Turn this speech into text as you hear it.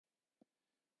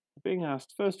being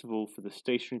asked first of all for the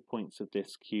stationary points of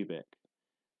this cubic.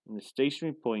 And the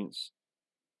stationary points,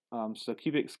 so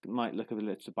cubics might look a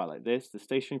little bit like this. The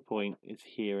stationary point is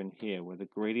here and here, where the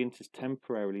gradient is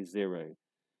temporarily 0.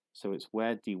 So it's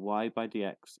where dy by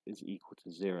dx is equal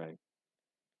to 0.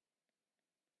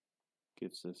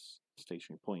 Gives us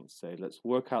stationary points. So let's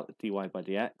work out the dy by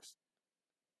dx.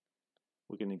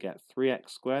 We're going to get 3x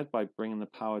squared by bringing the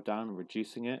power down and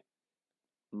reducing it,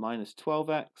 minus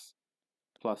 12x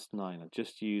plus 9. I've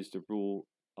just used the rule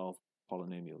of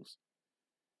polynomials.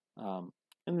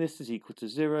 And this is equal to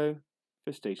 0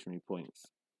 for stationary points.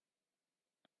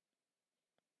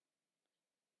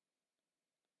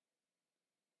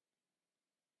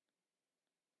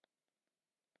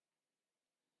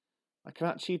 I can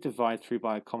actually divide through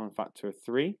by a common factor of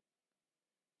 3.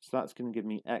 So that's going to give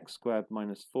me x squared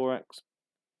minus 4x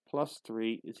plus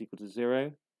 3 is equal to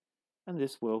 0. And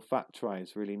this will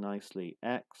factorize really nicely.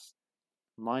 X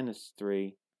minus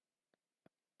 3,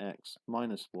 x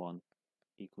minus 1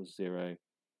 equals 0.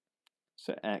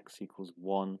 So x equals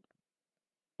 1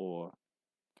 or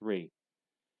 3.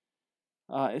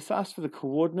 It's asked for the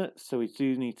coordinates, so we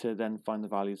do need to then find the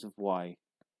values of y.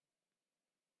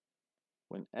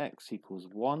 When x equals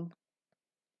 1,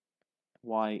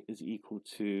 y is equal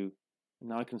to,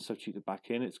 now I can substitute it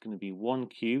back in, it's going to be 1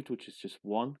 cubed, which is just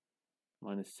 1,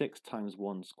 minus 6 times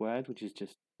 1 squared, which is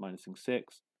just minusing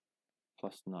 6,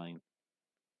 plus 9.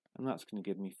 And that's going to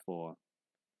give me 4.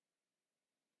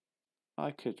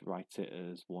 I could write it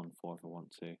as 1, 4 if I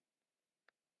want to.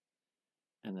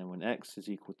 And then when x is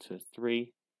equal to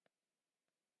 3,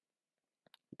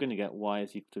 we're going to get y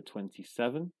is equal to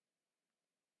 27,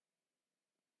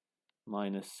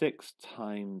 minus 6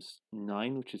 times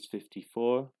 9, which is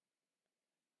 54.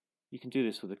 You can do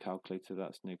this with a calculator,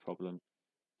 that's no problem.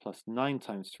 Plus 9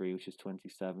 times 3, which is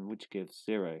 27, which gives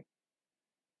 0.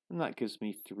 And that gives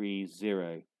me 3,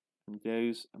 0. And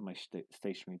those are my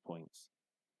stationary points.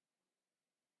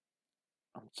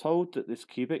 I'm told that this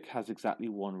cubic has exactly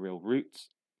one real root.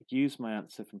 Use my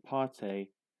answer from part A.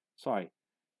 Sorry,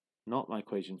 not my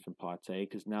equation from part A,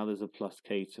 because now there's a plus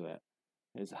k to it.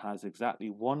 It has exactly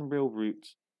one real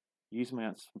root. Use my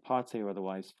answer from part A or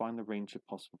otherwise. Find the range of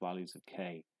possible values of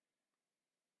k.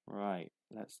 Right,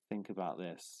 let's think about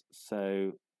this.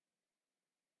 So,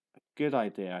 a good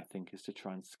idea, I think, is to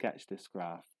try and sketch this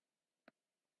graph.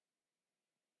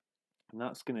 And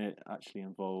that's going to actually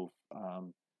involve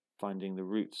finding the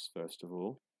roots first of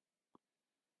all.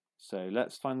 So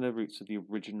let's find the roots of the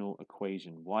original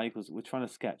equation. Y equals, we're trying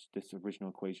to sketch this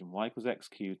original equation. Y equals x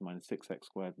cubed minus 6x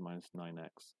squared minus 9x.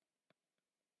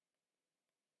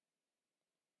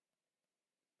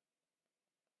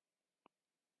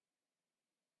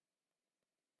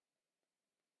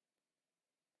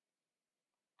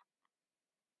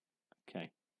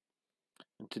 Okay.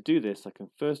 And to do this, I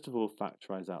can first of all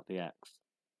factorize out the x.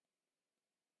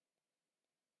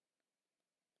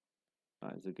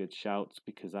 That is a good shout,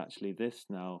 because actually this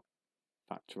now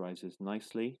factorizes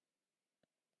nicely.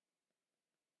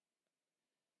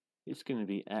 It's going to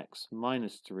be x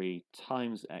minus 3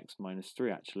 times x minus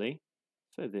 3 actually.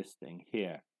 So this thing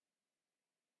here.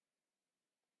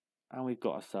 And we've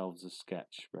got ourselves a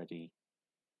sketch ready.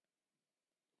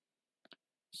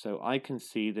 So I can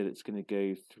see that it's going to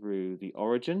go through the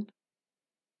origin.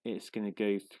 It's going to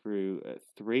go through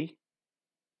 3.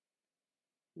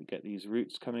 We get these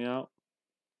roots coming out.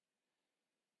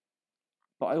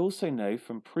 But I also know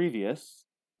from previous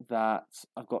that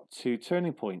I've got 2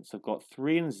 turning points. I've got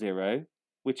 3 and 0,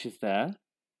 which is there.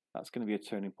 That's going to be a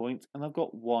turning point. And I've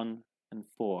got 1 and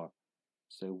 4.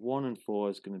 So 1 and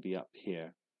 4 is going to be up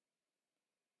here.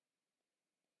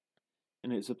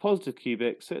 And it's a positive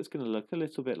cubic, so it's going to look a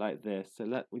little bit like this.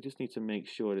 So we just need to make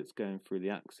sure that it's going through the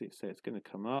axis. So it's going to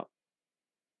come up.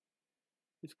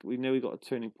 We know we've got a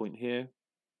turning point here.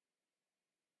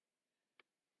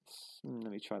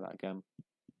 Let me try that again.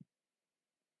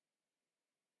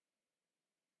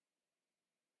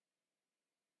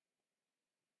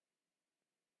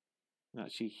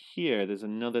 Actually here there's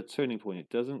another turning point. It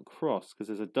doesn't cross because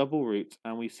there's a double root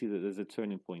and we see that there's a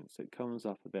turning point. So it comes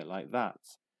up a bit like that.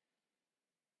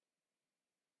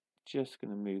 Just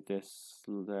going to move this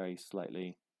very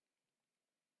slightly.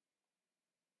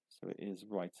 So it is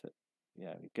right at,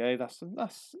 there we go. That's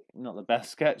not the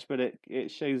best sketch, but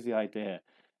it shows the idea.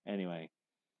 Anyway,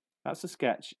 that's a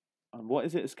sketch. And what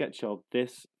is it a sketch of?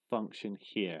 This function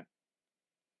here.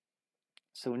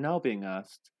 So we're now being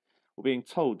asked, we're being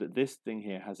told that this thing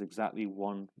here has exactly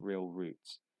one real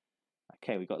root.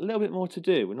 Okay, we've got a little bit more to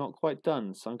do. We're not quite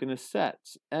done. So I'm going to set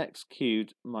x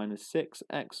cubed minus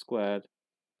 6x squared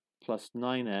plus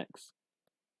 9x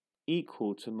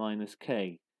equal to minus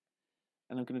k.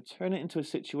 and I'm going to turn it into a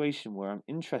situation where I'm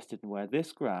interested in where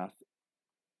this graph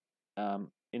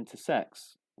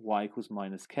intersects y equals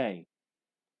minus k.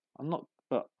 I know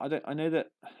that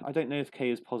I don't know if k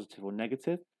is positive or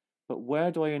negative, but where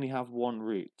do I only have one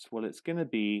root? Well, this is going to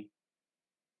be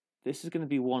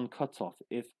one cutoff.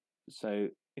 If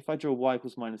I draw y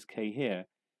equals minus k here,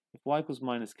 if y equals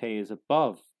minus k is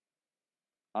above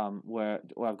where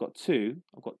I've got two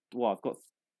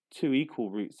equal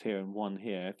roots here and one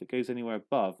here. If it goes anywhere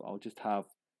above, I'll just have,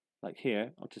 like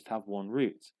here, I'll just have one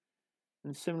root.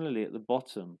 And similarly at the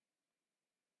bottom,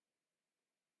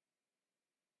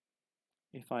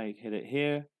 if I hit it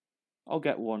here, I'll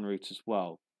get one root as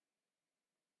well.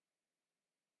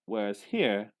 Whereas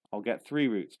here, I'll get three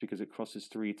roots because it crosses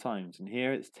three times. And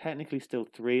here it's technically still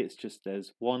three, it's just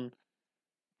there's one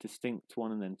distinct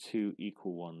one and then two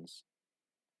equal ones.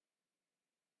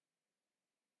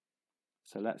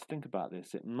 So let's think about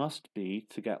this. It must be,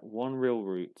 to get one real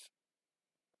root,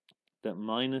 that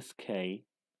minus k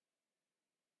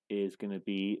is going to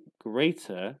be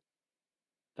greater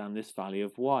than this value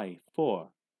of y, 4.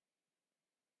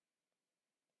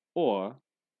 Or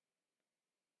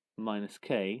minus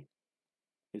k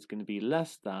is going to be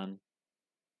less than,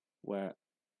 where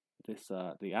this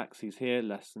the axis here,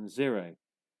 less than 0.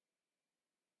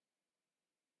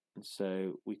 And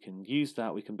so we can use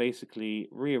that, we can basically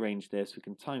rearrange this, we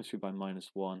can times through by minus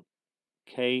 1.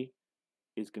 K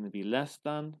is going to be less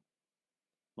than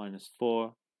minus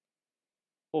 4,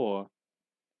 or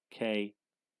k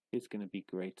is going to be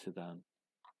greater than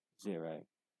 0.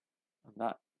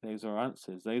 And those are our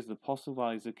answers. Those are the possible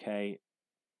values of k.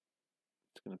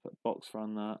 Just going to put a box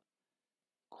around that.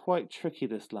 Quite tricky,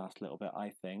 this last little bit,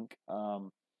 I think.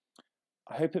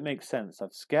 I hope it makes sense.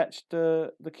 I've sketched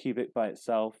the cubic by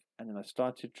itself, and then I've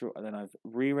started to draw, and then I've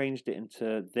rearranged it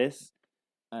into this.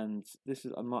 And this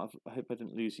is, I hope I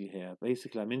didn't lose you here.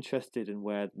 Basically, I'm interested in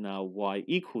where now y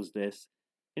equals this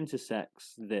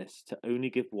intersects this to only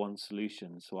give one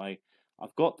solution. So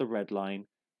I've got the red line.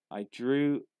 I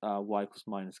drew y equals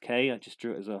minus k. I just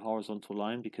drew it as a horizontal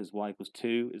line because y equals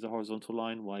 2 is a horizontal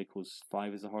line, y equals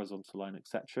 5 is a horizontal line,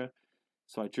 etc.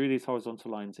 So I drew these horizontal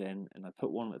lines in, and I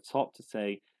put one at the top to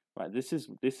say, right, this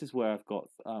is where I've got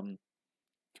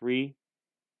three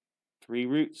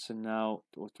roots, and now,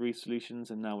 or three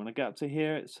solutions, and now when I get up to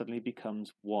here, it suddenly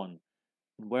becomes 1.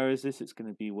 And where is this? It's going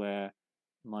to be where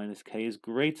minus k is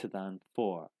greater than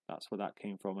 4. That's where that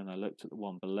came from, and I looked at the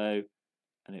one below,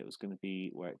 and it was going to be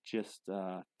where it just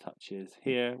touches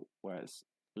here, where it's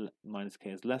minus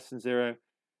k is less than 0,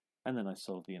 and then I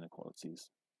solved the inequalities.